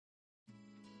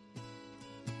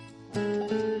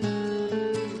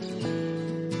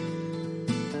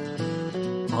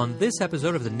On this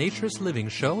episode of the Naturist Living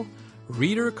Show,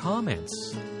 reader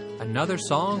comments, another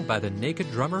song by the Naked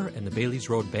Drummer and the Baileys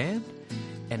Road Band,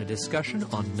 and a discussion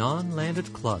on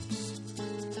non-landed clubs.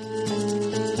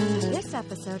 This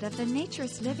episode of the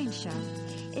Naturist Living Show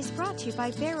is brought to you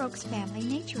by Bare Oaks Family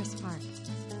Naturist Park.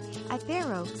 At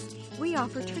Bare Oaks, we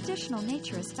offer traditional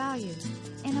naturist values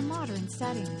in a modern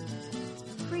setting.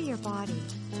 Free your body,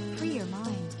 free your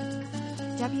mind.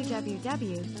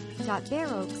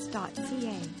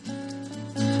 www.bareoaks.ca.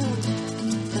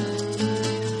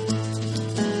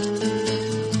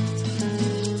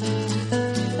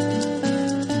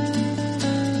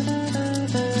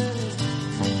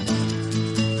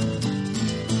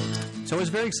 So I was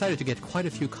very excited to get quite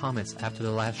a few comments after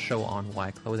the last show on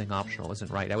why clothing optional isn't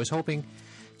right. I was hoping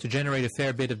to generate a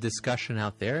fair bit of discussion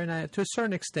out there, and to a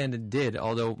certain extent it did,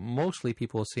 although mostly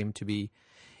people seem to be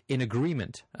in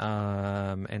agreement,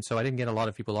 and so I didn't get a lot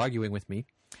of people arguing with me.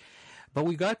 But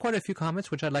we got quite a few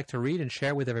comments, which I'd like to read and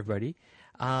share with everybody.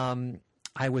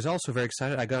 I was also very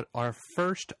excited. I got our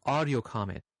first audio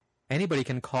comment. Anybody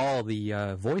can call the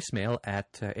voicemail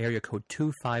at area code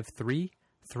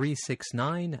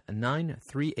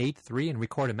 253-369-9383 and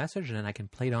record a message, and then I can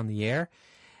play it on the air,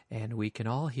 and we can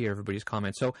all hear everybody's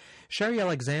comments. So Sherry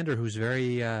Alexander, who's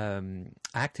very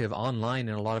active online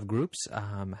in a lot of groups,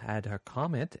 had her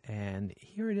comment, and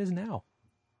here it is now.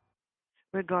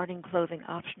 Regarding clothing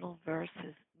optional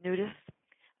versus nudist,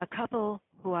 a couple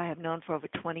who I have known for over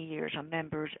 20 years are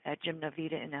members at Gym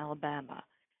Navita in Alabama.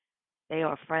 They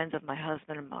are friends of my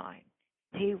husband and mine.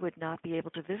 He would not be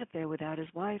able to visit there without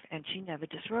his wife, and she never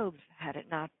disrobes had it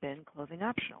not been clothing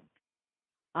optional.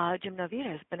 Gym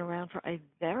Navita has been around for a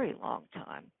very long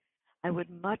time. I would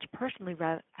much personally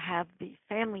rather have the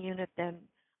family unit than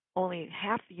only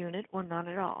half the unit or none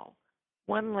at all.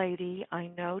 One lady I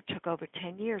know took over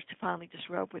 10 years to finally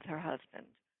disrobe with her husband.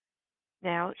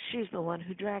 Now she's the one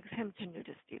who drags him to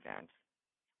nudist events.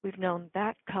 We've known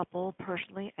that couple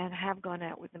personally and have gone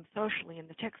out with them socially in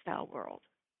the textile world.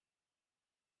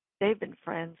 They've been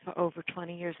friends for over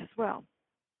 20 years as well.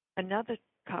 Another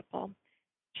couple,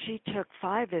 she took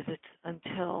 5 visits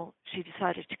until she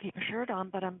decided to keep a shirt on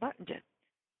but unbuttoned it.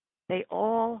 They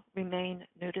all remain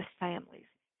nudist families.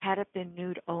 Had it been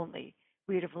nude only,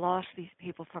 we'd have lost these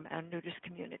people from our nudist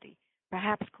community.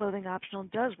 Perhaps clothing optional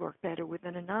does work better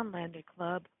within a non-landed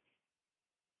club,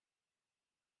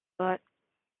 but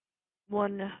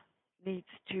one needs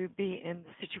to be in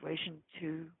the situation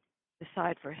to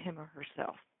decide for him or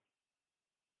herself.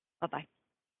 Bye-bye.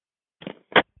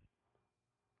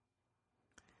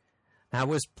 I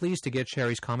was pleased to get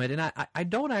Sherry's comment, and I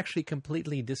don't actually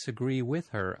completely disagree with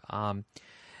her. I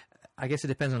guess it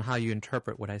depends on how you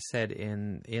interpret what I said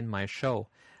in my show,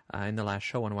 in the last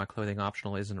show on why clothing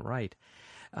optional isn't right.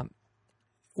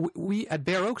 We at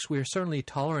Bare Oaks, we are certainly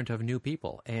tolerant of new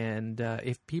people, and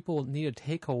if people need to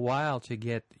take a while to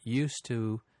get used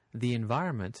to the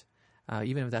environment,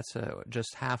 even if that's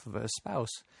just half of a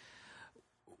spouse,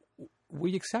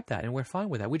 we accept that, and we're fine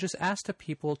with that. We just ask the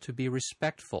people to be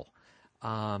respectful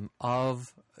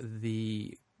of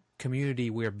the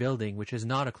community we're building, which is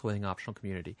not a clothing optional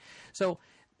community. So,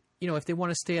 if they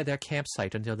want to stay at their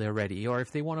campsite until they're ready, or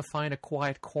if they want to find a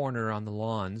quiet corner on the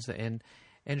lawns and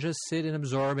just sit and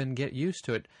absorb and get used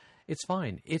to it, it's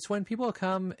fine. It's when people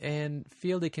come and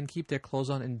feel they can keep their clothes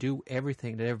on and do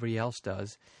everything that everybody else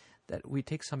does that we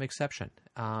take some exception.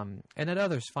 And that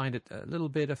others find it a little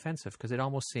bit offensive, because it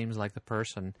almost seems like the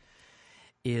person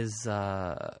is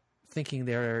thinking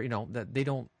they're,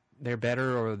 that they're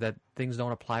better, or that things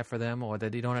don't apply for them, or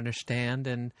that they don't understand,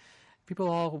 and people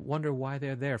all wonder why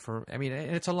they're there and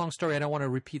it's a long story. I don't want to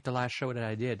repeat the last show that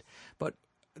I did, but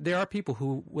there are people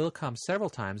who will come several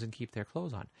times and keep their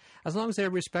clothes on. As long as they're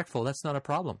respectful, that's not a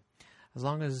problem. As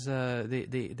long as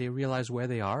they realize where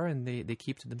they are and they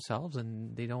keep to themselves,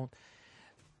 and they don't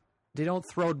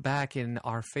throw it back in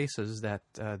our faces that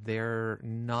they're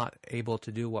not able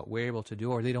to do what we're able to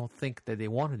do, or they don't think that they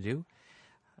want to do.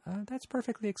 That's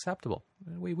perfectly acceptable.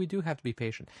 We do have to be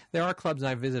patient. There are clubs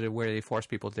I've visited where they force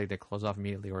people to take their clothes off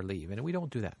immediately or leave, and we don't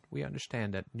do that. We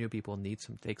understand that new people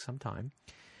take some time,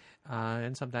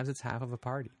 and sometimes it's half of a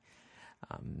party.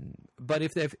 But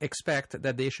if they expect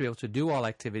that they should be able to do all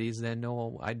activities, then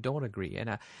no, I don't agree.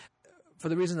 And for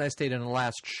the reasons I stated in the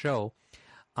last show,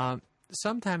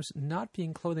 sometimes not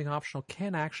being clothing optional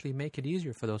can actually make it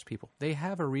easier for those people. They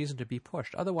have a reason to be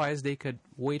pushed. Otherwise, they could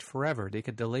wait forever. They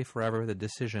could delay forever the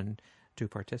decision to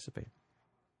participate.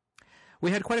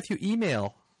 We had quite a few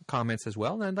email comments as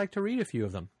well, and I'd like to read a few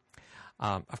of them.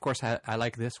 Of course, I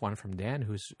like this one from Dan,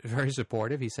 who's very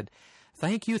supportive. He said,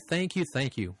 "Thank you, thank you,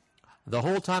 thank you. The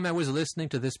whole time I was listening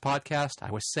to this podcast,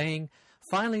 I was saying,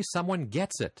 finally someone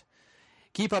gets it.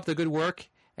 Keep up the good work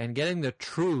and getting the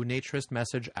true naturist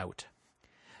message out.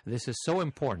 This is so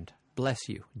important. Bless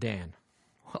you, Dan.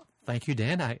 Well, thank you,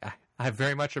 Dan. I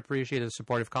very much appreciate the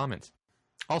supportive comments.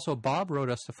 Also, Bob wrote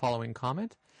us the following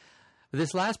comment.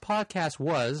 This last podcast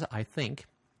was, I think,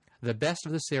 the best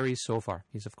of the series so far.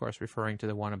 He's, of course, referring to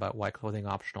the one about why clothing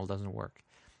optional doesn't work.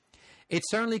 It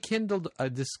certainly kindled a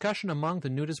discussion among the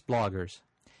nudist bloggers,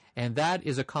 and that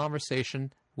is a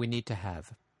conversation we need to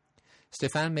have.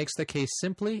 Stefan makes the case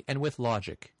simply and with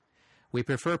logic. We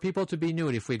prefer people to be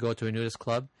nude if we go to a nudist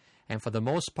club, and for the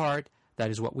most part, that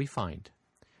is what we find.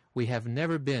 We have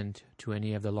never been to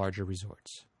any of the larger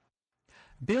resorts.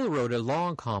 Bill wrote a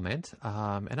long comment,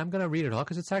 and I'm going to read it all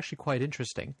because it's actually quite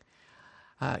interesting.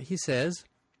 He says,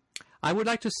 I would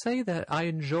like to say that I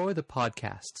enjoy the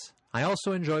podcasts. I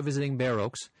also enjoy visiting Bear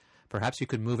Oaks. Perhaps you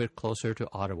could move it closer to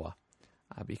Ottawa,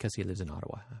 because he lives in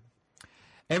Ottawa.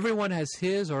 Everyone has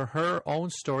his or her own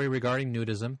story regarding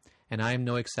nudism, and I am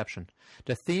no exception.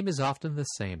 The theme is often the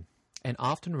same, and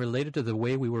often related to the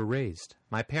way we were raised.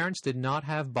 My parents did not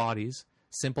have bodies,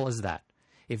 simple as that.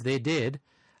 If they did,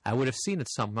 I would have seen it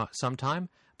sometime,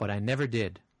 but I never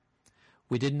did.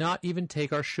 We did not even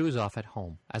take our shoes off at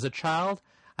home. As a child,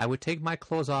 I would take my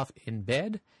clothes off in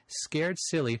bed, scared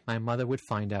silly my mother would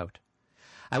find out.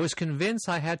 I was convinced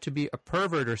I had to be a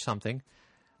pervert or something,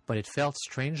 but it felt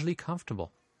strangely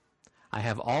comfortable. I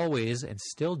have always and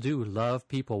still do love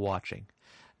people watching,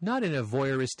 not in a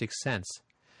voyeuristic sense,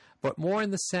 but more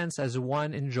in the sense as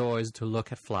one enjoys to look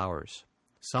at flowers.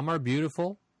 Some are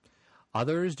beautiful,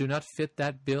 others do not fit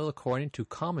that bill according to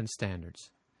common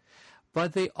standards.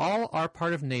 But they all are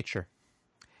part of nature,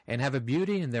 and have a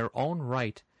beauty in their own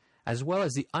right, as well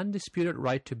as the undisputed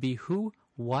right to be who,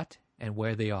 what, and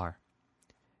where they are.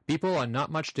 People are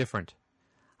not much different.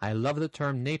 I love the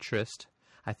term naturist.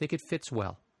 I think it fits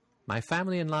well. My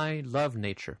family and I love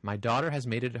nature. My daughter has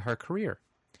made it her career.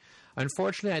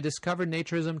 Unfortunately, I discovered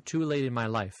naturism too late in my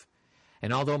life,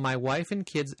 and although my wife and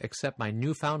kids accept my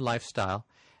newfound lifestyle,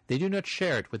 they do not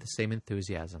share it with the same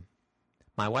enthusiasm.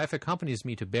 My wife accompanies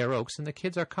me to Bear Oaks, and the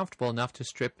kids are comfortable enough to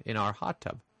strip in our hot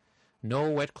tub. No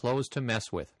wet clothes to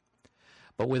mess with.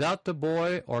 But without the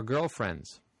boy or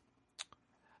girlfriends.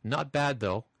 Not bad,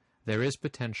 though. There is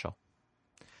potential.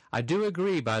 I do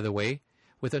agree, by the way,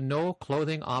 with a no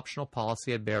clothing optional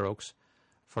policy at Bear Oaks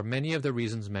for many of the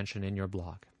reasons mentioned in your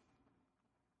blog.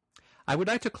 I would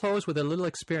like to close with a little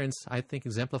experience I think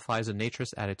exemplifies a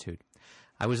naturist attitude.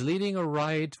 I was leading a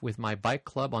ride with my bike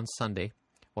club on Sunday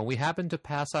when we happened to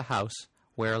pass a house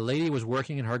where a lady was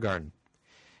working in her garden.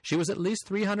 She was at least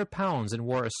 300 pounds and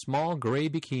wore a small gray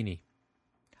bikini.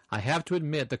 I have to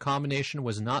admit the combination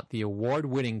was not the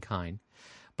award-winning kind,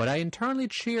 but I internally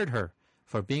cheered her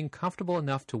for being comfortable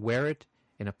enough to wear it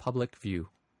in a public view.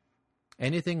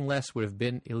 Anything less would have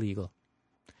been illegal.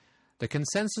 The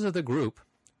consensus of the group,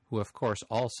 who of course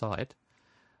all saw it,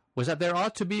 was that there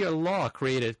ought to be a law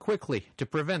created quickly to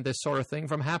prevent this sort of thing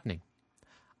from happening.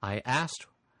 I asked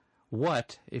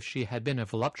what if she had been a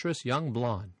voluptuous young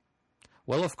blonde.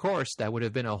 Well, of course, that would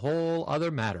have been a whole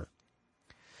other matter.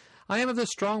 I am of the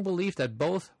strong belief that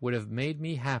both would have made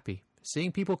me happy,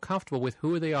 seeing people comfortable with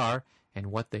who they are and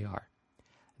what they are.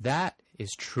 That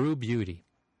is true beauty.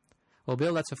 Well,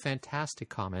 Bill, that's a fantastic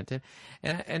comment.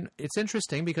 And it's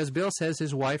interesting because Bill says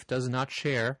his wife does not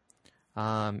share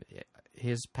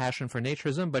his passion for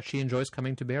naturism, but she enjoys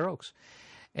coming to Bear Oaks.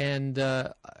 And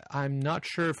I'm not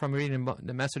sure from reading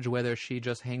the message whether she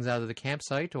just hangs out at the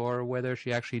campsite or whether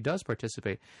she actually does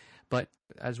participate. But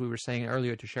as we were saying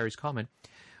earlier to Sherry's comment,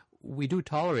 we do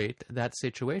tolerate that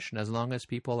situation as long as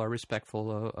people are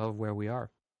respectful of where we are.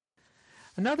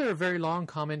 Another very long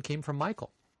comment came from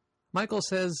Michael. Michael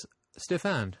says,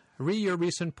 Stefan, read your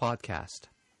recent podcast.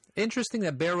 Interesting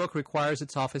that Bear Oak requires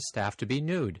its office staff to be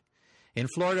nude. In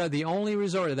Florida, the only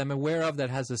resort that I'm aware of that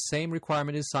has the same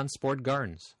requirement is Sunsport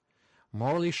Gardens.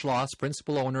 Morley Schloss,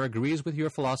 principal owner, agrees with your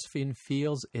philosophy and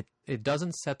feels it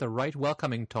doesn't set the right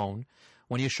welcoming tone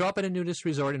when you show up at a nudist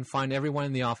resort and find everyone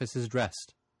in the office is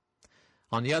dressed.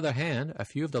 On the other hand, a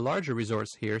few of the larger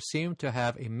resorts here seem to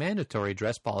have a mandatory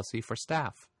dress policy for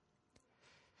staff.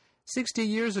 60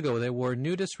 years ago, there were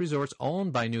nudist resorts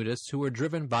owned by nudists who were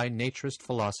driven by naturist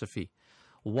philosophy,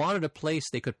 wanted a place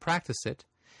they could practice it,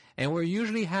 and were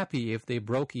usually happy if they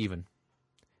broke even.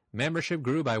 Membership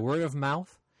grew by word of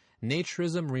mouth,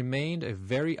 naturism remained a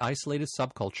very isolated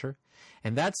subculture,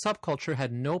 and that subculture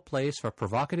had no place for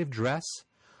provocative dress,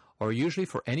 or usually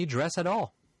for any dress at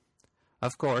all.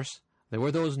 Of course, there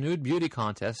were those nude beauty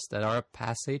contests that are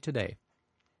passé today.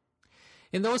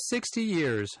 In those 60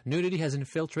 years, nudity has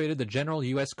infiltrated the general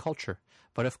U.S. culture,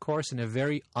 but of course in a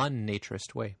very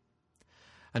unnaturist way.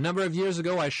 A number of years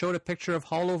ago, I showed a picture of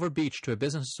Haulover Beach to a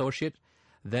business associate,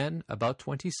 then about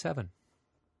 27.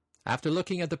 After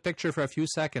looking at the picture for a few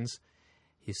seconds,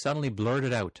 he suddenly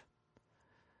blurted out,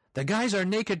 "The guys are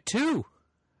naked too!"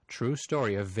 True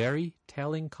story, a very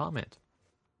telling comment.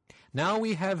 Now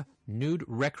we have nude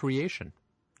recreation,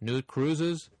 nude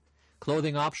cruises,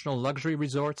 clothing-optional luxury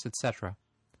resorts, etc.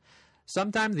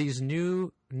 Sometimes these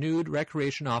new nude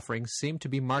recreation offerings seem to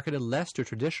be marketed less to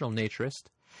traditional naturists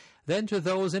than to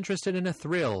those interested in a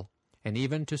thrill, and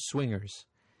even to swingers,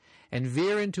 and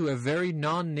veer into a very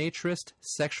non-naturist,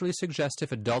 sexually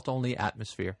suggestive, adult-only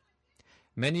atmosphere.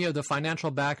 Many of the financial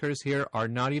backers here are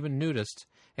not even nudists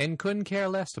and couldn't care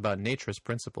less about naturist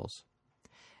principles.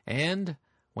 And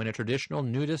when a traditional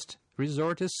nudist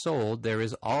resort is sold, there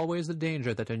is always the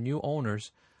danger that the new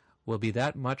owners will be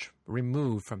that much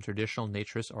removed from traditional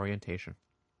naturist orientation.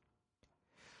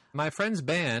 My friend's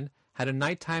band had a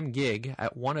nighttime gig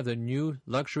at one of the new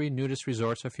luxury nudist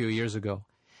resorts a few years ago,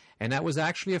 and I was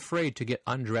actually afraid to get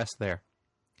undressed there.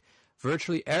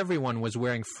 Virtually everyone was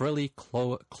wearing frilly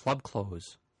club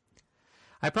clothes.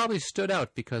 I probably stood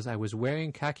out because I was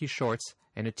wearing khaki shorts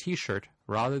and a t-shirt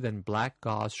rather than black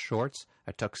gauze shorts,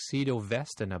 a tuxedo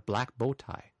vest, and a black bow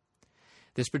tie.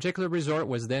 This particular resort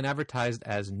was then advertised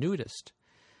as nudist,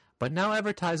 but now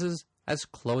advertises as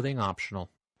clothing optional.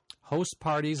 Hosts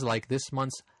parties like this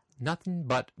month's Nothing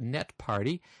But Net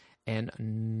Party and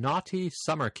Naughty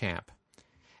Summer Camp,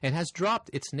 and has dropped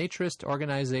its naturist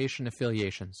organization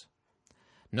affiliations.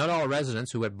 Not all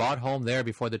residents who had bought home there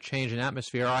before the change in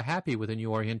atmosphere are happy with the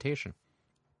new orientation.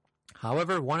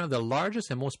 However, one of the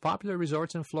largest and most popular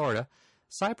resorts in Florida,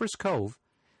 Cypress Cove,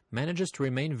 manages to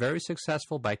remain very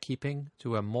successful by keeping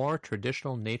to a more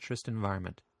traditional naturist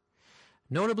environment.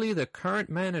 Notably, the current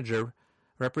manager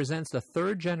represents the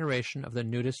third generation of the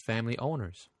nudist family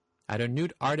owners. At a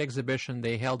nude art exhibition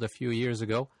they held a few years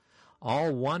ago,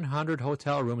 all 100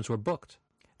 hotel rooms were booked.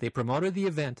 They promoted the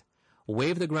event,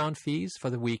 waived the ground fees for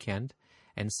the weekend,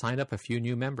 and signed up a few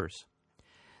new members.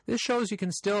 This shows you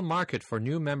can still market for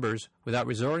new members without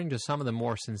resorting to some of the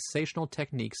more sensational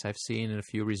techniques I've seen in a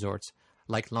few resorts,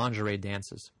 like lingerie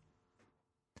dances.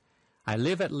 I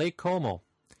live at Lake Como,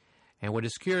 and what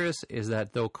is curious is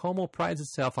that though Como prides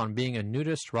itself on being a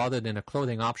nudist rather than a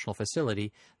clothing optional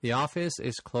facility, the office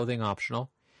is clothing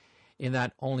optional, in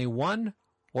that only one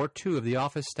or two of the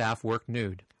office staff work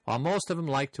nude, while most of them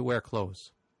like to wear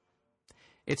clothes.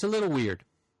 It's a little weird.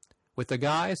 With the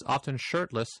guys often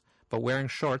shirtless but wearing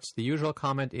shorts, the usual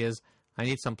comment is, "I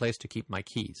need some place to keep my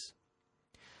keys."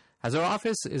 As our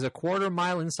office is a quarter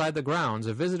mile inside the grounds,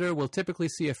 a visitor will typically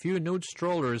see a few nude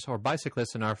strollers or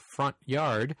bicyclists in our front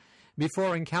yard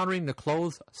before encountering the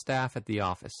clothed staff at the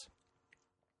office.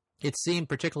 It seemed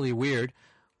particularly weird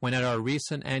when at our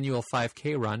recent annual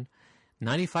 5K run,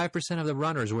 95% of the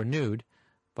runners were nude,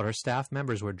 but our staff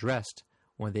members were dressed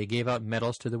when they gave out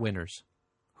medals to the winners,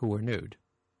 who were nude.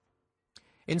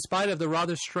 In spite of the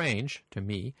rather strange, to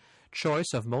me,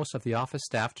 choice of most of the office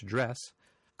staff to dress,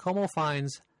 Como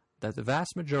finds that the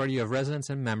vast majority of residents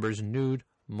and members nude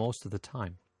most of the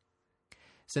time.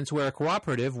 Since we're a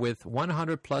cooperative with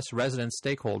 100-plus resident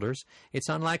stakeholders, it's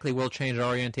unlikely we'll change our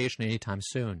orientation anytime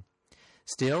soon.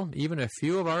 Still, even a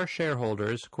few of our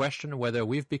shareholders question whether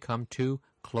we've become too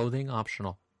clothing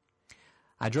optional.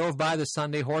 I drove by the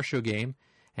Sunday horseshoe game,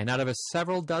 and out of a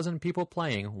several dozen people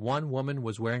playing, one woman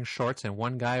was wearing shorts and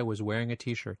one guy was wearing a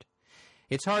t-shirt.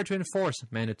 It's hard to enforce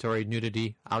mandatory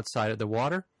nudity outside of the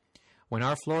water. When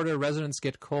our Florida residents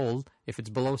get cold, if it's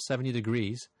below 70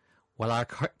 degrees, while our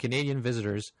Canadian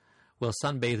visitors will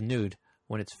sunbathe nude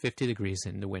when it's 50 degrees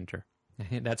in the winter.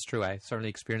 That's true. I certainly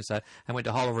experienced that. I went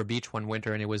to Haulover Beach one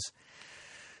winter, and it was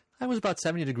about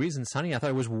 70 degrees and sunny. I thought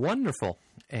it was wonderful.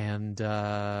 And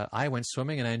I went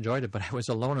swimming, and I enjoyed it, but I was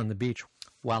alone on the beach,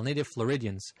 while native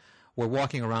Floridians were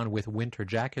walking around with winter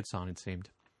jackets on, it seemed.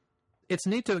 It's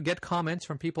neat to get comments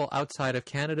from people outside of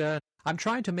Canada. I'm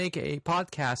trying to make a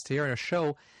podcast here and a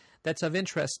show that's of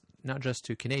interest not just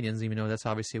to Canadians, even though that's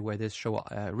obviously where this show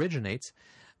originates,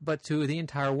 but to the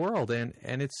entire world. And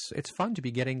it's fun to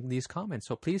be getting these comments.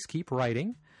 So please keep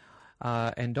writing.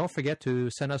 And don't forget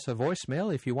to send us a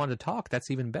voicemail if you want to talk.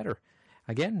 That's even better.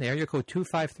 Again, the area code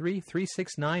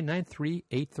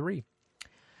 253-369-9383.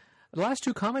 The last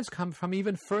two comments come from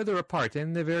even further apart,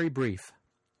 and they're very brief.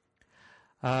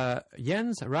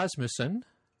 Jens Rasmussen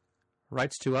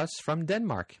writes to us from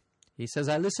Denmark. He says,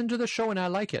 I listened to the show and I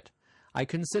like it. I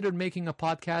considered making a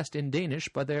podcast in Danish,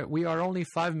 but we are only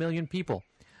 5 million people.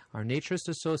 Our Naturist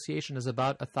Association is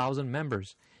about 1,000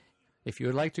 members. If you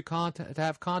would like to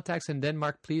have contacts in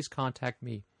Denmark, please contact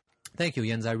me. Thank you,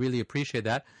 Jens. I really appreciate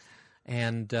that.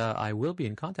 And I will be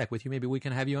in contact with you. Maybe we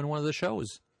can have you on one of the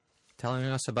shows telling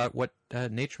us about what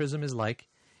naturism is like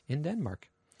in Denmark.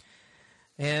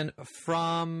 And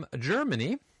from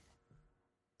Germany,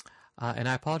 and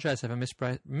I apologize if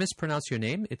I mispronounce your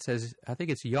name. It says, I think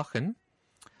it's Jochen.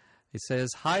 It says,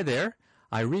 "Hi there.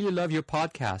 I really love your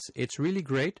podcast. It's really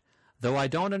great, though I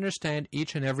don't understand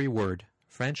each and every word."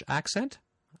 French accent?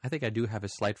 I think I do have a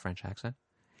slight French accent.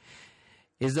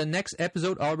 "Is the next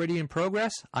episode already in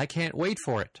progress? I can't wait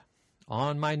for it.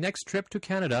 On my next trip to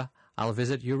Canada, I'll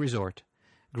visit your resort.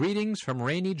 Greetings from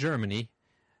rainy Germany,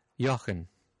 Jochen."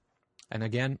 And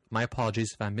again, my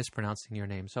apologies if I'm mispronouncing your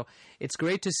name. So it's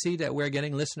great to see that we're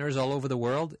getting listeners all over the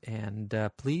world, and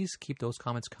please keep those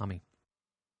comments coming.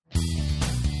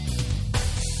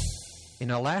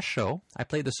 In our last show, I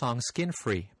played the song Skin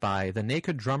Free by The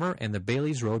Naked Drummer and the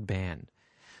Bailey's Road Band.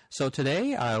 So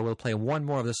today I will play one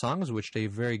more of the songs which they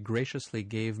very graciously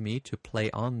gave me to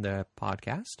play on the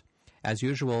podcast. As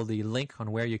usual, the link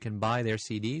on where you can buy their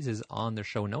CDs is on the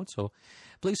show notes, so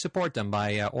please support them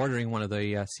by ordering one of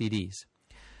the CDs.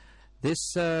 This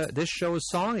show's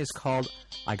song is called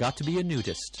 "I Got to Be a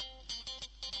Nudist."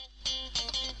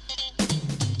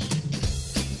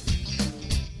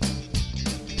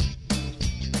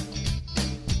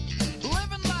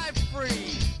 Living life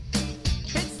free,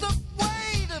 it's the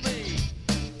way to be.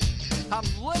 I'm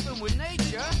living with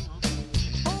nature.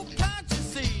 Who can't you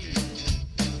see?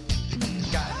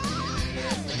 Gotta be a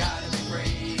nudist, I gotta be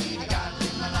free. I gotta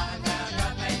live my life how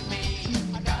God made me.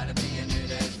 I gotta be a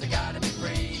nudist, I gotta be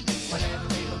free. Whatever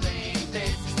people think,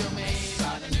 this is still me.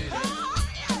 By the nudist.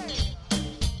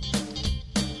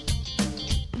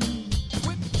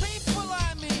 With people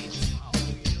I meet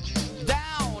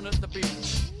down at the beach,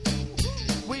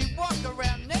 we walk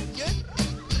around naked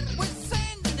with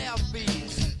sand in our feet.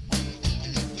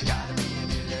 I gotta be a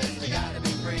nudist, I gotta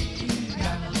be free. I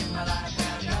gotta live my life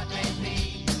how God made me.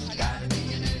 I gotta be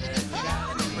a nudist, I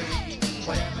gotta be free.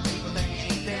 Whatever people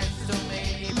think, this is still me.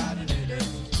 By the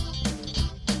nudist.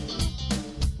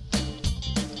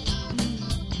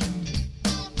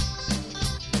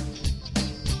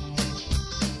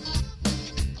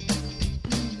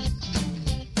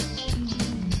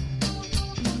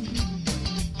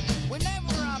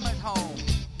 Whenever I'm at home,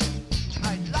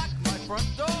 I lock my front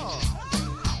door.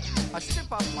 I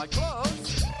strip off my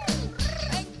clothes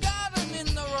and got 'em in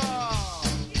the raw.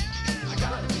 I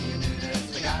gotta be a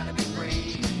nudist, I gotta be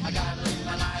free. I gotta live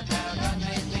my life how God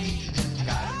made me. I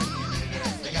gotta be a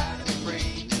nudist, I gotta be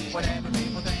free. Whatever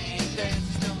people think, this is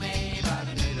still me. By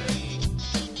the nudist.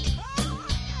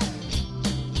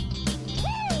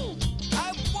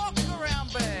 I walk around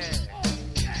bare,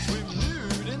 swim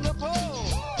nude in the pool,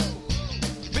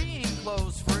 being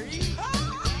clothes free.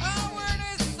 Oh, it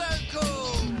is so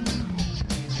cool.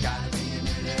 I gotta be a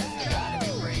nudist, I gotta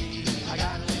be free. I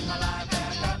gotta live my life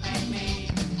how God made me.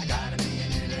 I gotta be a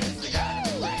nudist, I gotta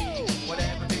be free.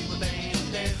 Whatever people think,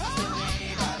 this is still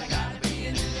me. But I gotta be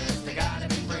a nudist, I gotta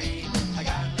be free. I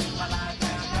gotta live my life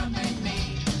how God made me.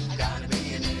 I gotta be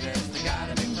a nudist, I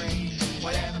gotta be free.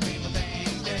 Whatever people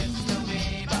think, this is still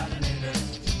me. But a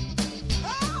nudist.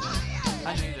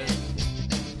 I need it.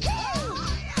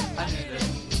 I need it.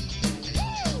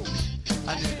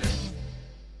 I need it.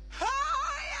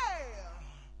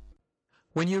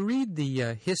 When you read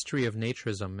the history of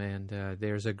naturism, and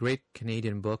there's a great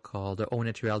Canadian book called Au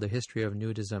Naturel, The History of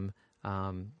Nudism,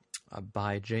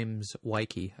 by James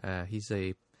Wyke. He's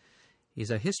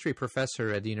a history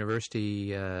professor at the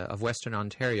University of Western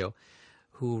Ontario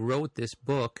who wrote this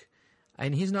book,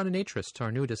 and he's not a naturist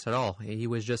or nudist at all. He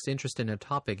was just interested in a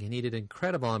topic. He needed an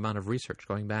incredible amount of research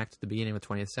going back to the beginning of the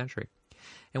 20th century.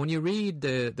 And when you read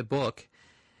the book,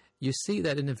 you see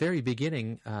that in the very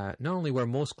beginning, not only were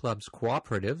most clubs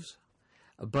cooperatives,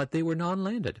 but they were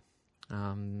non-landed.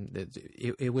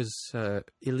 It was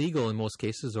illegal in most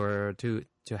cases, or to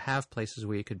have places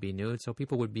where you could be nude. So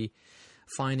people would be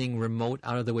finding remote,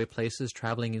 out-of-the-way places,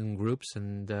 traveling in groups,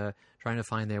 and trying to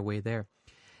find their way there.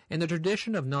 And the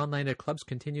tradition of non-landed clubs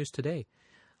continues today.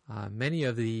 Many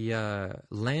of the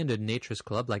landed naturist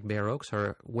clubs, like Bear Oaks,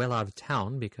 are well out of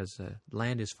town because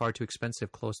land is far too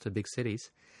expensive close to big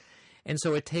cities. And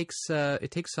so it takes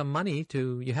some money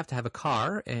you have to have a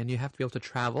car, and you have to be able to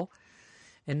travel,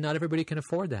 and not everybody can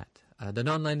afford that. The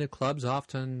non-landed clubs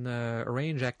often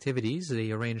arrange activities.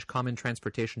 They arrange common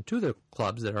transportation to the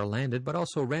clubs that are landed, but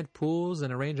also rent pools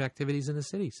and arrange activities in the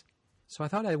cities. So I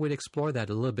thought I would explore that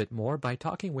a little bit more by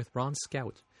talking with Ron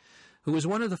Scout, who is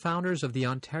one of the founders of the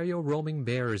Ontario Roaming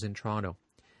Bears in Toronto,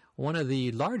 one of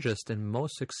the largest and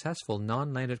most successful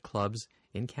non-landed clubs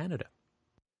in Canada.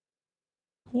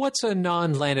 What's a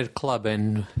non-landed club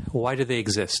and why do they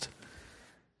exist?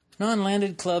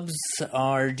 Non-landed clubs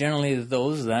are generally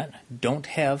those that don't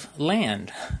have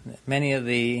land. Many of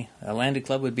the landed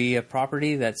club would be a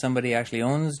property that somebody actually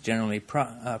owns, generally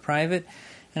private,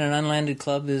 and an unlanded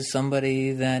club is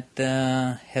somebody that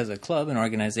has a club, an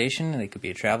organization. It could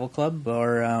be a travel club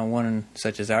or one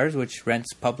such as ours, which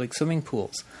rents public swimming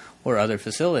pools or other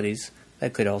facilities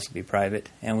that could also be private,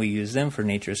 and we use them for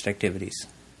naturist activities.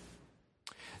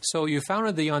 So you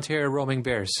founded the Ontario Roaming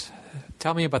Bears.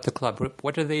 Tell me about the club.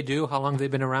 What do they do? How long have they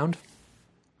been around?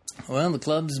 Well, the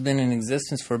club's been in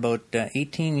existence for about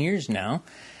 18 years now.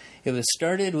 It was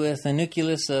started with a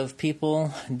nucleus of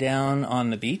people down on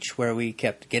the beach where we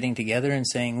kept getting together and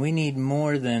saying, we need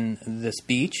more than this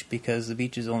beach because the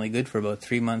beach is only good for about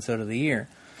 3 months out of the year.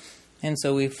 And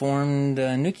so we formed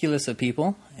a nucleus of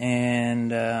people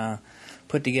and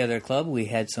put together a club. We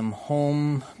had some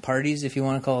home parties, if you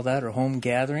want to call it that, or home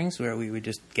gatherings where we would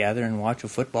just gather and watch a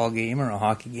football game or a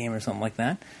hockey game or something like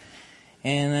that.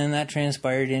 And then that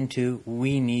transpired into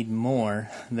we need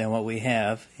more than what we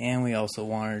have, and we also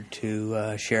wanted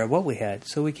to share what we had.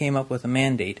 So we came up with a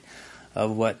mandate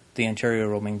of what the Ontario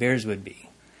Roaming Bears would be.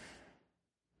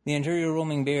 The Ontario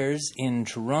Roaming Bears in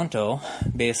Toronto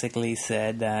basically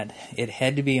said that it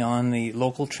had to be on the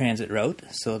local transit route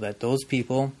so that those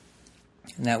people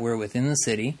that were within the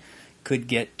city could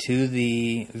get to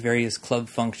the various club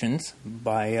functions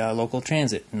by local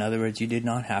transit. In other words, you did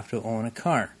not have to own a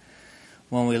car.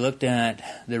 When we looked at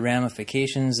the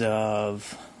ramifications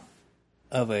of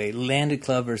a landed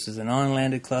club versus a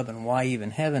non-landed club and why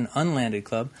even have an unlanded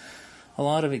club, a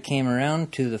lot of it came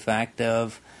around to the fact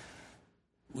of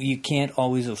you can't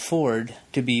always afford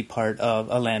to be part of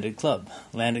a landed club.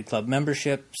 Landed club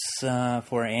memberships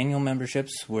for annual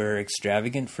memberships were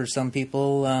extravagant for some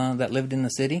people that lived in the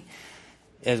city,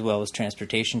 as well as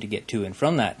transportation to get to and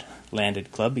from that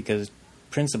landed club, because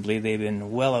principally they've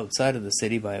been well outside of the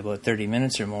city by about 30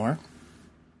 minutes or more.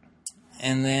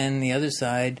 And then the other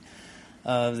side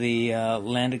of the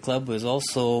landed club was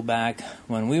also back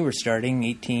when we were starting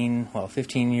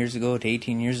 15 years ago to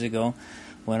 18 years ago,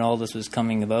 when all this was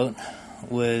coming about,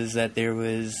 was that there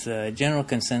was a general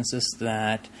consensus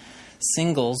that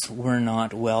singles were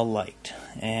not well liked,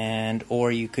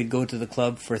 or you could go to the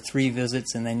club for 3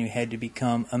 visits and then you had to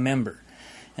become a member.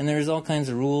 And there's all kinds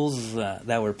of rules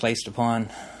that were placed upon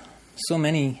so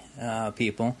many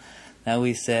people that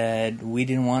we said we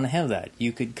didn't want to have that.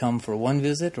 You could come for 1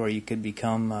 visit or you could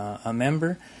become a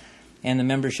member, and the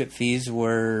membership fees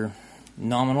were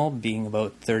nominal, being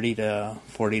about $30 to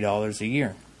 $40 a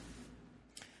year.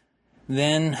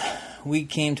 Then we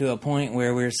came to a point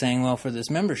where we were saying, well, for this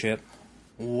membership,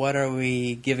 what are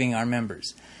we giving our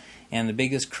members? And the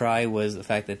biggest cry was the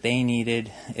fact that they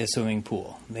needed a swimming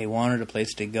pool. They wanted a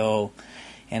place to go,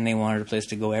 and they wanted a place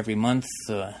to go every month.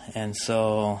 And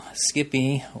so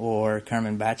Skippy, or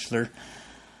Carmen Batchelor,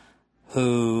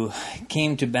 who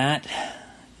came to bat,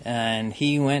 and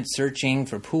he went searching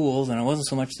for pools, and it wasn't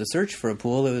so much the search for a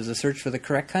pool, it was a search for the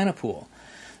correct kind of pool,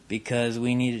 because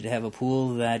we needed to have a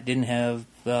pool that didn't have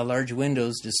large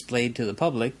windows displayed to the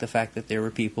public, the fact that there were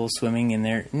people swimming in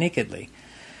there nakedly.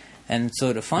 And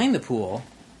so to find the pool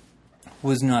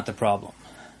was not the problem,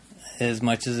 as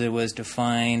much as it was to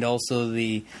find also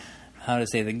the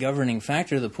governing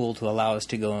factor of the pool to allow us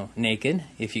to go naked,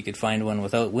 if you could find one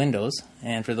without windows.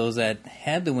 And for those that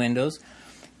had the windows,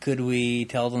 could we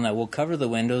tell them that we'll cover the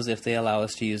windows if they allow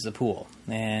us to use the pool?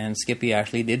 And Skippy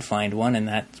actually did find one, and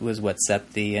that was what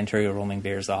set the Ontario Roaming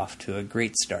Bears off to a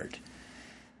great start.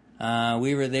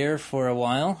 We were there for a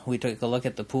while. We took a look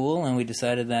at the pool, and we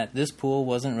decided that this pool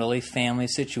wasn't really family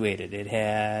situated. It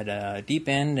had a deep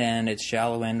end, and its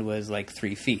shallow end was like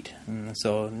 3 feet.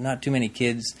 So not too many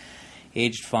kids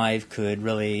aged 5 could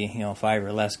really, 5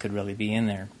 or less could really be in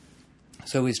there.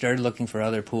 So we started looking for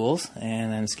other pools,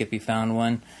 and then Skippy found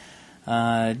one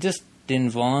just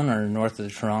in Vaughan or north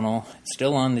of Toronto. It's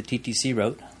still on the TTC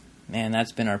route, and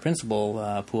that's been our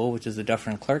principal pool, which is the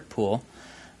Dufferin Clark pool,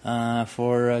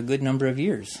 for a good number of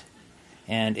years.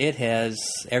 And it has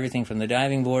everything from the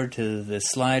diving board to the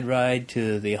slide ride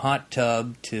to the hot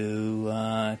tub to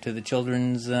the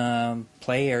children's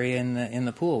play area in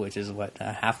the pool, which is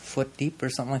a half foot deep or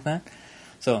something like that.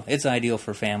 So it's ideal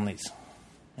for families.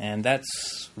 And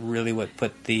that's really what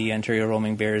put the Ontario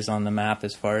Roaming Bears on the map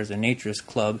as far as a naturist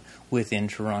club within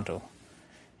Toronto.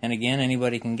 And again,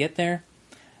 anybody can get there.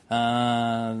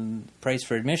 Price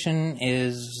for admission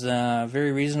is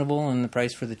very reasonable, and the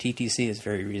price for the TTC is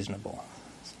very reasonable.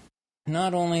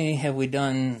 Not only have we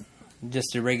done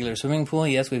just a regular swimming pool,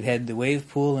 yes, we've had the wave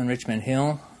pool in Richmond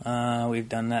Hill. We've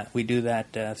done that. We do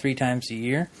that 3 times a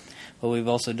year. But we've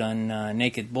also done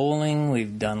naked bowling.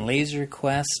 We've done Laser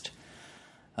Quest.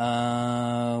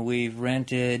 We've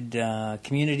rented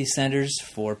community centers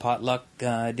for potluck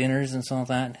dinners and stuff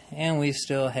like that. And we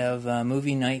still have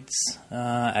movie nights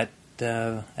at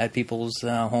people's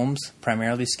homes,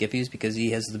 primarily Skippy's, because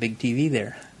he has the big TV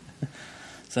there.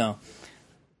 So,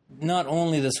 not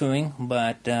only the swimming,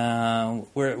 but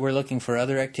we're looking for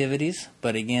other activities.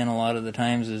 But again, a lot of the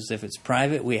times is if it's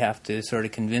private, we have to sort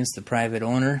of convince the private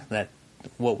owner that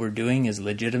what we're doing is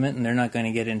legitimate and they're not going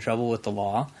to get in trouble with the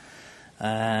law.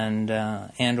 And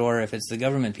or if it's the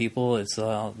government people, it's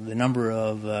the number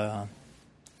of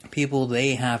people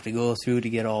they have to go through to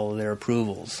get all of their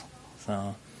approvals.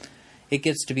 So it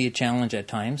gets to be a challenge at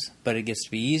times, but it gets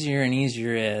to be easier and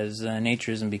easier as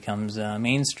naturism becomes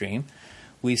mainstream.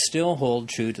 We still hold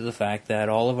true to the fact that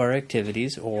all of our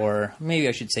activities, or maybe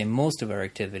I should say most of our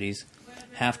activities,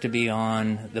 have to be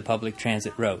on the public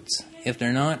transit routes. If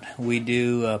they're not, we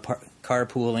do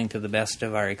carpooling to the best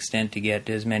of our extent to get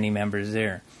as many members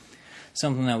there.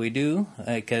 Something that we do,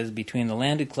 because between the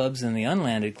landed clubs and the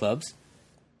unlanded clubs,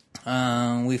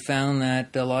 we found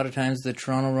that a lot of times the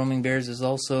Toronto Roaming Bears is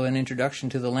also an introduction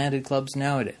to the landed clubs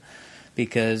nowadays,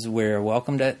 because we're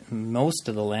welcomed at most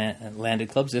of the landed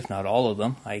clubs, if not all of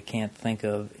them. I can't think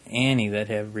of any that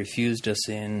have refused us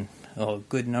in a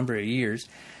good number of years.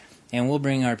 And we'll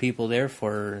bring our people there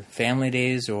for family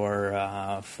days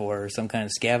or for some kind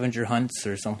of scavenger hunts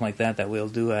or something like that we'll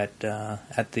do at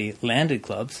the landed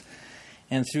clubs.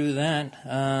 And through that,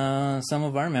 some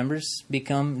of our members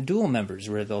become dual members,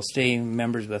 where they'll stay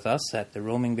members with us at the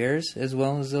Roaming Bears, as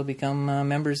well as they'll become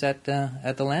members at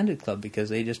the landed club, because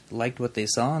they just liked what they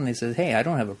saw, and they said, hey, I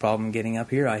don't have a problem getting up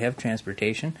here. I have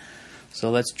transportation,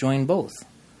 so let's join both.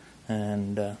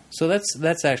 And so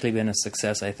that's actually been a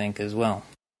success, I think, as well.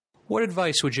 What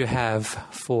advice would you have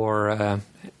for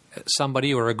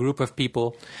somebody or a group of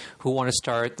people who want to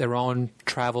start their own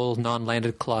travel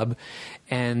non-landed club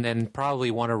and then probably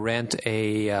want to rent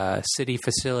a city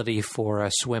facility for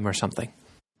a swim or something?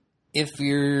 If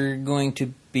you're going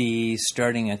to be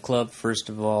starting a club, first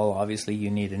of all, obviously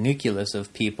you need a nucleus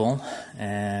of people,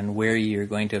 and where you're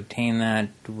going to obtain that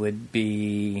would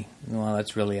be, well,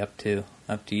 that's really up to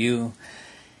you.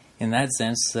 In that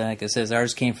sense, like I said,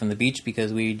 ours came from the beach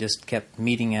because we just kept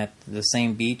meeting at the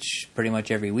same beach pretty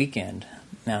much every weekend.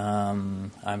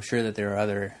 I'm sure that there are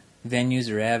other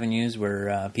venues or avenues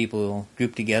where people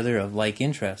group together of like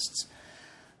interests.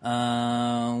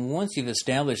 Once you've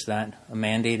established that, a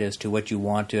mandate as to what you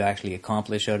want to actually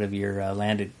accomplish out of your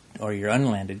landed or your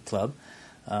unlanded club,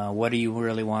 what do you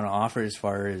really want to offer as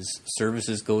far as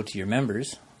services go to your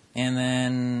members? And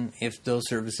then if those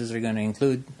services are going to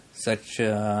include such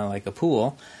like a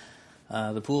pool,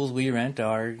 the pools we rent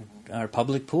are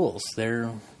public pools.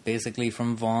 They're basically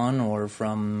from Vaughan or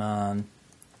from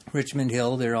Richmond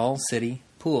Hill. They're all city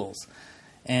pools.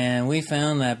 And we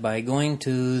found that by going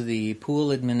to the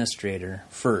pool administrator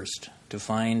first to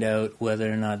find out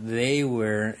whether or not they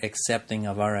were accepting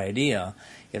of our idea,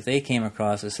 if they came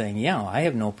across as saying, yeah, I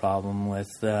have no problem with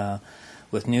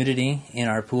nudity in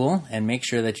our pool, and make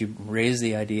sure that you raise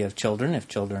the idea of children, if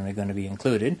children are going to be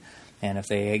included. And if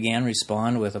they, again,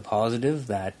 respond with a positive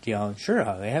that, sure,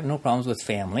 I have no problems with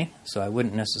family. So I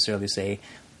wouldn't necessarily say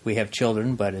we have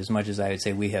children, but as much as I would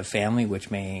say we have family,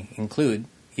 which may include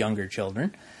younger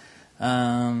children.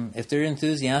 If they're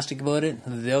enthusiastic about it,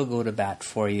 they'll go to bat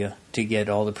for you to get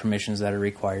all the permissions that are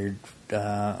required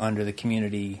under the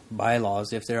community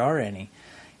bylaws, if there are any.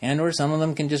 And or some of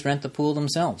them can just rent the pool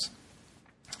themselves.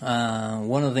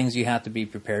 One of the things you have to be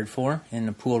prepared for in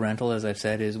a pool rental, as I've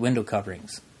said, is window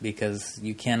coverings, because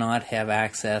you cannot have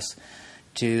access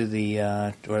to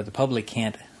or the public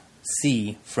can't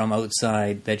see from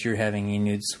outside that you're having a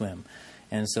nude swim.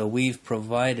 And so we've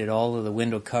provided all of the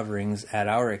window coverings at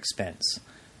our expense,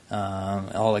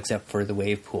 all except for the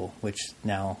wave pool, which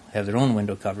now have their own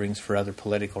window coverings for other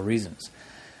political reasons.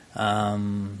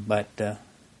 But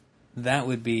that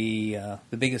would be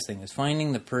the biggest thing, is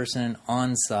finding the person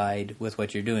on side with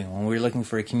what you're doing. When we were looking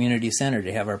for a community center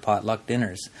to have our potluck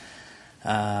dinners,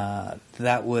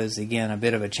 that was, again, a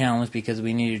bit of a challenge, because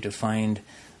we needed to find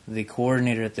the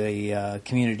coordinator at the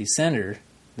community center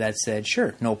that said,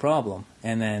 sure, no problem.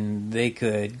 And then they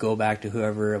could go back to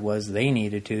whoever it was they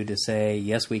needed to say,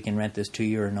 yes, we can rent this to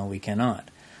you, or no, we cannot.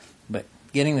 But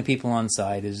getting the people on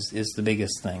side is the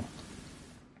biggest thing.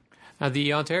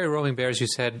 The Ontario Roaming Bears, you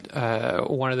said,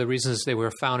 one of the reasons they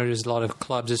were founded is a lot of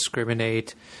clubs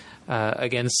discriminate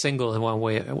against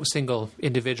single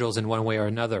individuals in one way or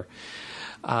another.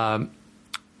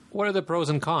 What are the pros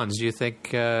and cons? Do you think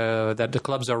that the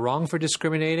clubs are wrong for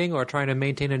discriminating or trying to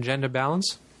maintain a gender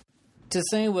balance? To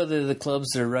say whether the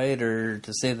clubs are right or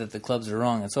to say that the clubs are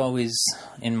wrong, it's always,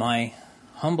 in my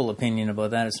humble opinion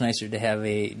about that, it's nicer to have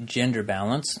a gender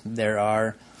balance. There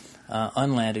are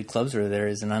unlanded clubs, or there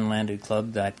is an unlanded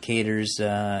club that caters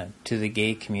to the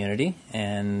gay community,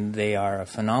 and they are a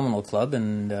phenomenal club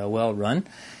and well run,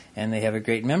 and they have a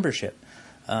great membership.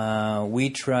 We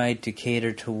tried to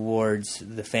cater towards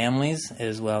the families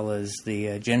as well as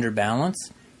the gender balance,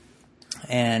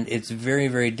 and it's very,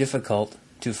 very difficult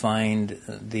to find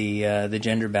the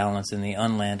gender balance in the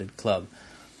unlanded club.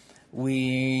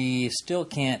 We still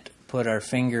can't put our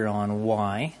finger on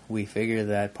why. We figure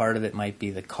that part of it might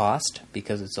be the cost,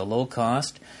 because it's a low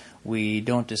cost. We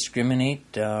don't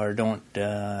discriminate or don't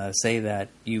say that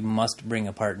you must bring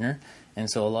a partner. And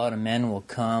so a lot of men will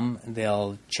come,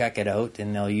 they'll check it out,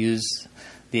 and they'll use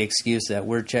the excuse that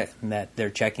that they're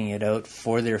checking it out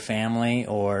for their family,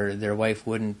 or their wife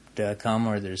wouldn't come,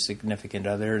 or their significant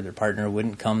other, or their partner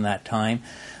wouldn't come that time,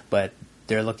 but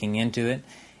they're looking into it.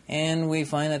 And we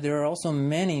find that there are also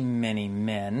many, many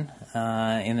men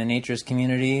in the naturist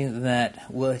community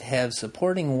that would have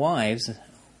supporting wives,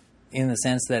 in the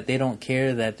sense that they don't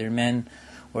care that their men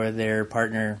or their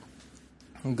partner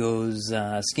goes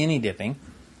skinny dipping,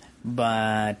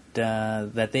 but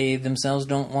that they themselves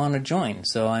don't want to join.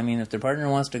 So, I mean, if their partner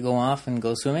wants to go off and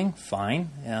go swimming, fine,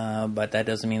 but that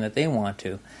doesn't mean that they want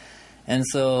to. And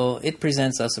so it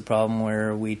presents us a problem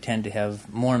where we tend to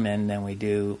have more men than we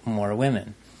do more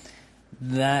women.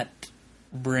 That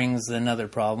brings another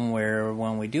problem where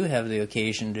when we do have the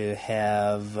occasion to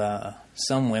have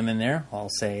some women there, I'll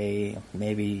say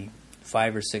maybe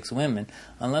 5 or 6 women,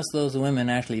 unless those women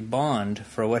actually bond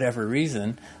for whatever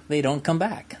reason, they don't come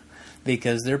back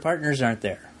because their partners aren't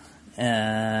there.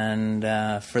 And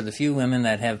for the few women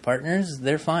that have partners,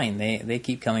 they're fine. They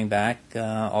keep coming back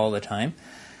all the time.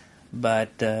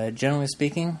 But generally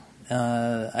speaking,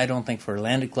 I don't think for a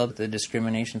landed club the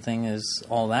discrimination thing is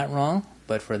all that wrong.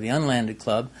 But for the unlanded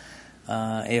club,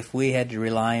 if we had to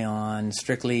rely on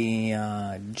strictly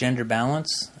gender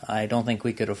balance, I don't think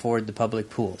we could afford the public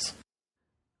pools.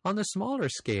 On the smaller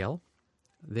scale,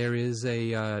 there is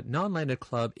a non-landed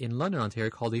club in London,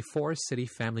 Ontario called the Forest City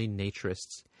Family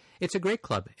Naturists. It's a great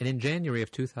club, and in January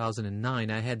of 2009,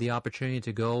 I had the opportunity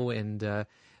to go and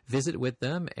visit with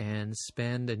them and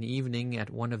spend an evening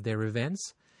at one of their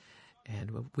events,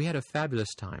 and we had a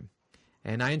fabulous time.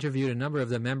 And I interviewed a number of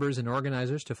the members and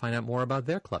organizers to find out more about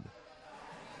their club.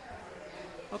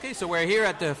 Okay, so we're here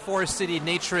at the Forest City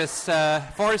Family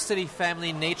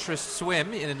Naturist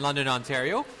Swim in London,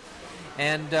 Ontario.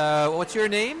 And what's your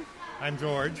name? I'm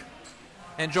George.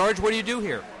 And George, what do you do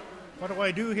here? What do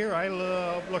I do here? I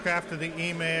look after the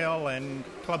email and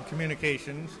club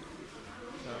communications.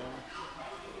 So,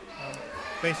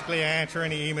 basically, I answer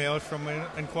any emails from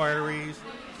inquiries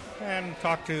and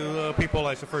talk to people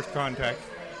as a first contact.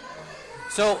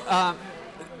 So,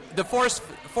 the Forest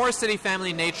City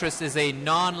Family Naturist is a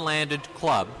non-landed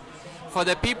club. For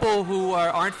the people who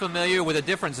aren't familiar with the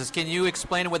differences, can you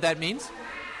explain what that means?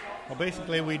 Well,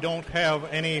 basically, we don't have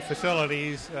any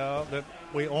facilities that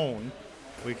we own.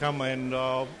 We come and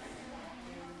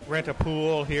rent a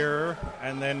pool here,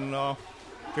 and then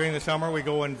during the summer we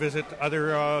go and visit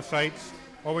other sites,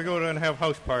 or we go and have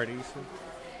house parties.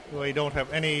 We don't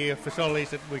have any facilities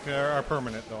that are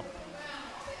permanent, though.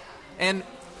 And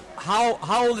how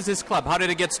old is this club? How did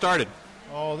it get started?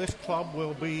 Oh, this club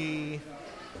will be,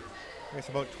 I guess,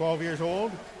 about 12 years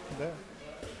old.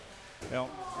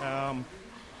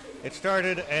 It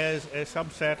started as a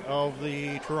subset of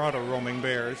the Toronto Roaming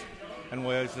Bears, and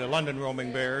was the London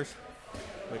Roaming Bears,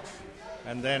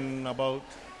 and then about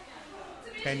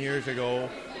 10 years ago,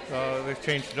 they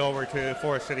changed it over to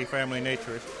Forest City Family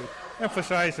Naturists to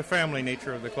emphasize the family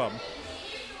nature of the club.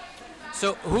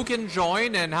 So who can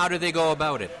join and how do they go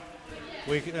about it?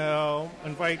 We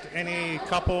invite any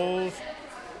couples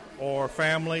or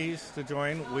families to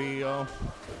join. We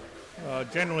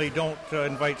generally don't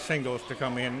invite singles to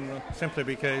come in simply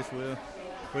because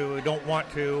we don't want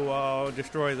to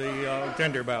destroy the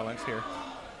gender balance here.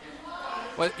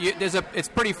 Well, it's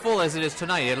pretty full as it is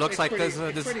tonight. It looks like there's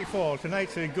pretty full.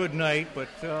 Tonight's a good night, but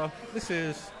this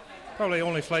is probably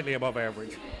only slightly above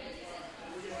average.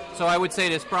 So I would say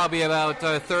there's probably about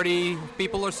 30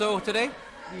 people or so today?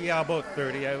 Yeah, about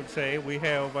 30, I would say. We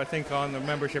have, I think, on the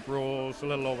membership rolls, a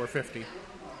little over 50.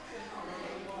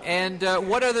 And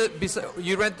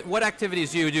what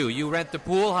activities do you do? You rent the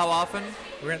pool, how often?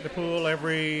 We rent the pool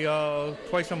every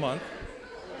twice a month.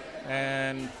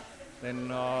 And then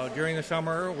during the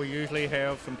summer, we usually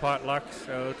have some potlucks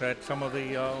out at some of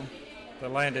the the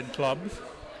landed clubs.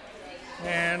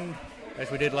 And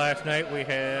as we did last night, we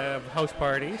have house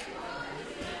parties.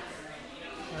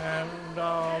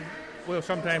 And we'll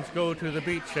sometimes go to the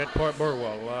beach at Port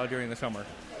Burwell during the summer.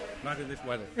 Not in this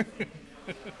weather.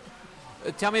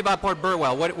 Tell me about Port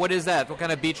Burwell. What is that? What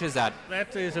kind of beach is that?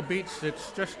 That is a beach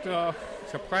that's just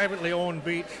it's a privately owned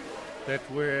beach that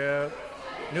where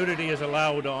nudity is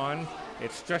allowed on.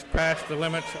 It's just past the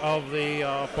limits of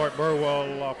the Port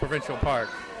Burwell Provincial Park.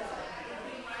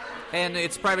 And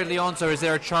it's privately owned, so is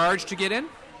there a charge to get in?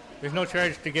 There's no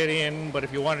charge to get in, but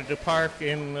if you wanted to park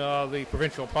in the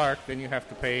provincial park, then you have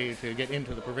to pay to get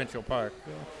into the provincial park.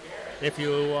 If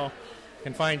you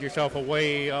can find yourself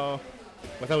away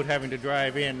without having to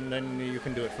drive in, then you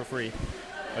can do it for free.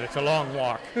 But it's a long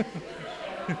walk.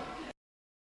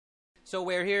 So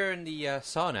we're here in the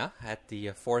sauna at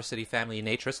the Forest City Family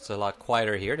Naturist. It's a lot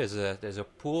quieter here. There's a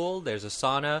pool, there's a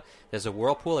sauna, there's a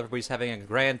whirlpool. Everybody's having a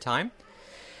grand time.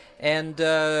 And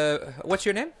what's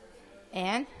your name?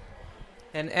 Anne.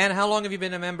 And Anne, how long have you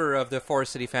been a member of the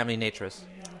Forest City Family Naturist?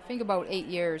 I think about 8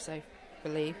 years, I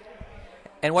believe.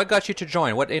 And what got you to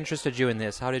join? What interested you in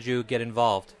this? How did you get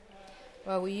involved?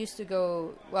 Well, we used to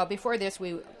go, well, before this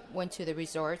we went to the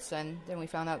resorts, and then we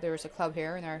found out there was a club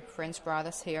here, and our friends brought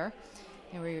us here.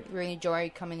 And we really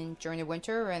enjoyed coming in during the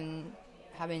winter and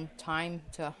having time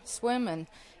to swim and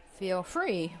feel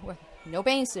free with no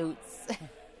bathing suits.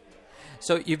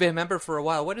 So you've been a member for a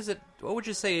while. What would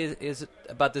you say is it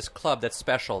about this club that's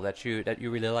special, that you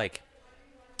really like?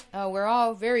 We're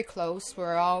all very close.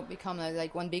 We're all become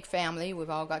like one big family. We've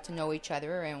all got to know each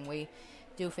other, and we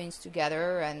do things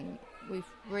together, and we've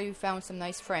really found some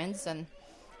nice friends.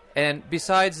 And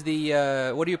besides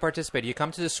the, what do you participate? You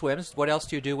come to the swims. What else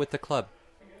do you do with the club?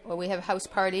 Well, we have house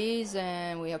parties,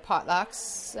 and we have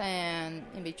potlucks, and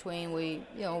in between we,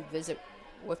 visit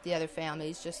with the other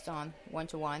families just on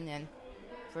one-to-one and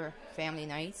for family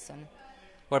nights. And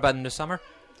what about in the summer?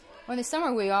 Well, in the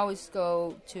summer we always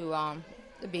go to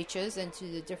the beaches and to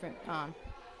the different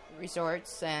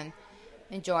resorts and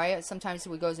enjoy it. Sometimes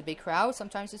we go as a big crowd.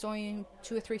 Sometimes it's only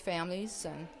 2 or 3 families,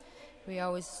 and we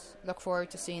always look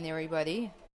forward to seeing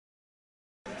everybody.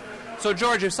 So,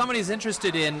 George, if somebody's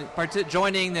interested in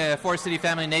joining the Forest City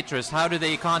Family Naturist, how do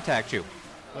they contact you?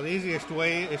 Well, the easiest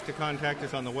way is to contact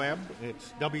us on the web.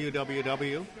 It's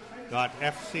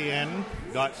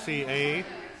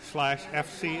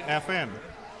www.fcn.ca/FCFN.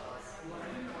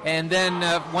 And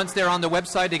then once they're on the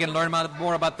website, they can learn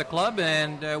more about the club,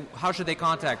 and how should they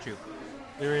contact you?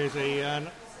 There is an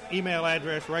email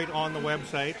address right on the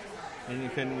website, and you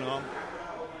can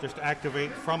just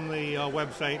activate from the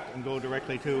website and go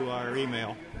directly to our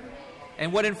email.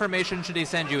 And what information should they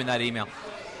send you in that email?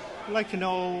 I'd like to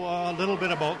know a little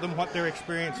bit about them, what their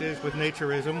experience is with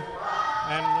naturism,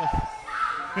 and...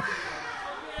 You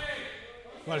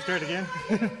want to start again?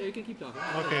 Yeah, you can keep talking.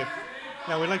 Okay.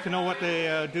 Yeah, we'd like to know what they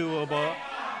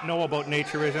know about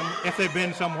naturism, if they've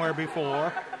been somewhere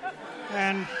before,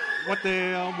 and what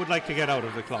they would like to get out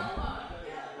of the club.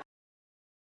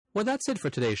 Well, that's it for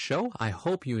today's show. I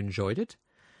hope you enjoyed it.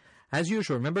 As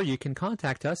usual, remember, you can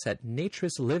contact us at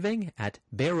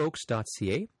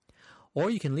naturistliving@bareoaks.ca, or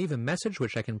you can leave a message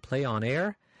which I can play on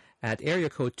air at area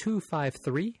code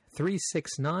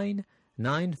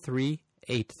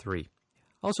 253-369-9383.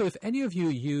 Also, if any of you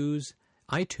use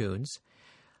iTunes,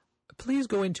 please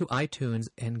go into iTunes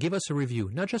and give us a review,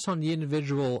 not just on the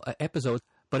individual episodes,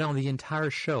 but on the entire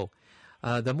show.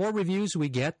 The more reviews we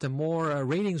get, the more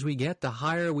ratings we get, the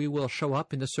higher we will show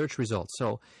up in the search results.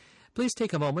 So please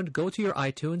take a moment, go to your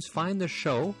iTunes, find the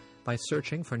show by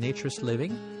searching for Naturist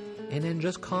Living, and then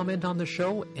just comment on the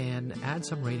show and add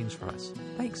some ratings for us.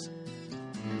 Thanks.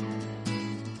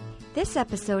 This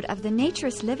episode of the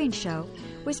Naturist Living Show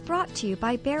was brought to you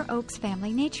by Bare Oaks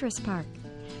Family Naturist Park.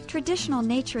 Traditional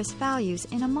naturist values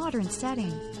in a modern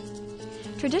setting.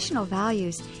 Traditional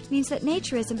values means that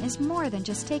naturism is more than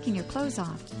just taking your clothes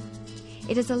off.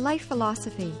 It is a life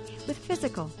philosophy with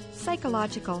physical,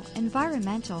 psychological,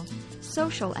 environmental,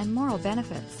 social, and moral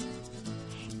benefits.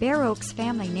 Bare Oaks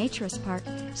Family Naturist Park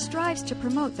strives to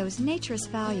promote those naturist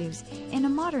values in a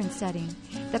modern setting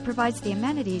that provides the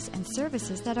amenities and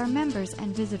services that our members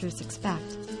and visitors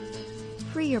expect.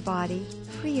 Free your body,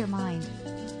 free your mind.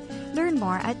 Learn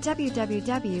more at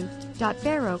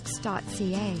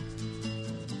www.bareoaks.ca.